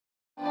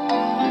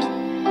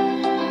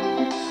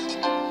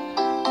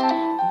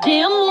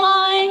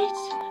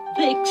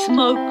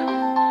smoke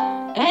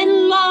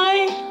and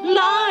light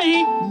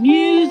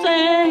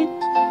music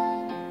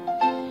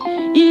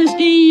is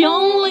the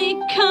only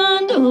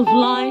kind of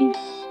life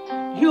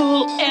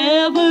you'll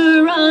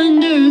ever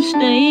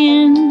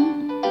understand.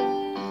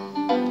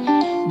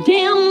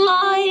 Dim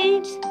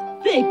lights,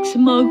 thick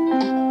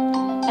smoke,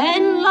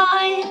 and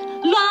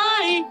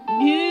light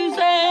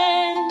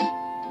music.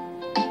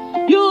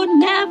 You'll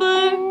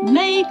never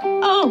make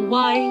a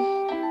wife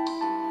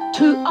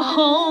to a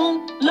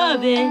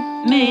home-loving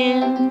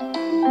man.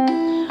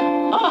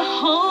 A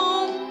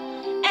home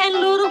and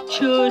little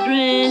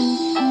children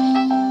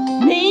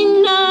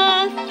mean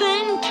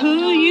nothing to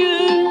you.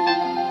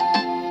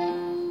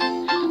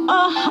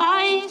 A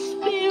house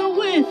filled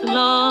with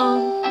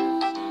love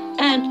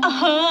and a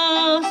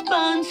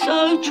husband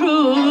so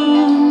true.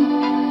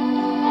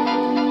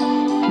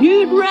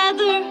 You'd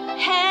rather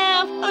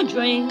have a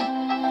drink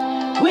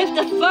with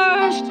the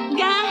first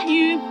guy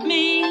you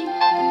meet,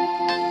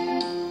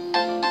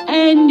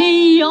 and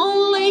the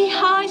only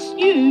heist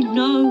you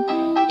know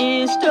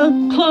is the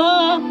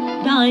club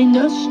down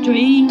the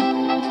street.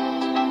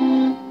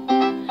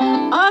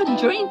 A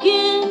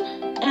drinking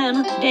and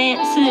a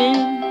dancing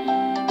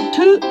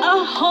to a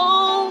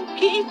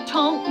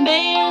honky-tonk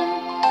band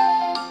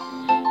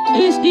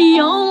is the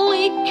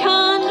only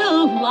kind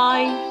of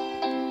life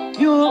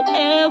you'll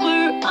ever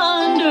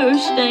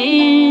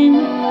understand.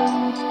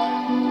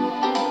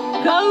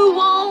 Go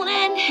on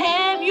and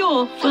have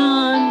your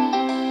fun.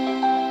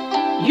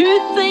 You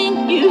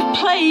think you've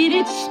played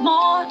it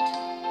smart.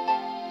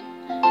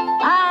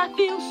 I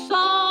feel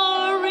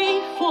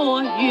sorry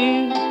for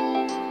you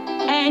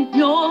and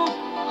your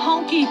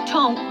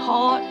honky-tonk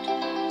heart.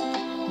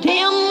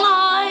 Dim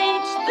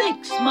lights,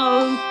 thick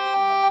smoke,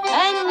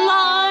 and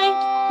light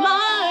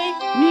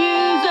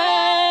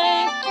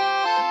music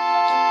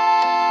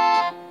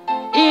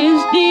is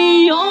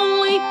the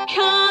only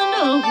kind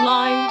of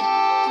life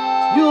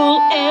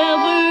you'll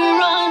ever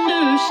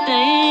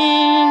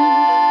understand.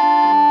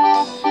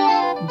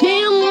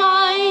 Dim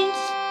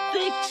lights,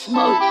 thick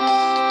smoke,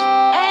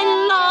 and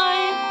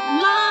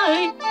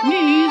light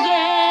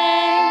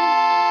music.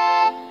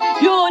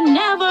 You'll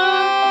never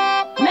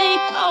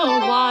make a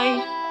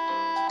wife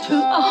to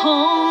a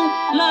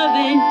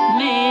home-loving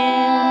man.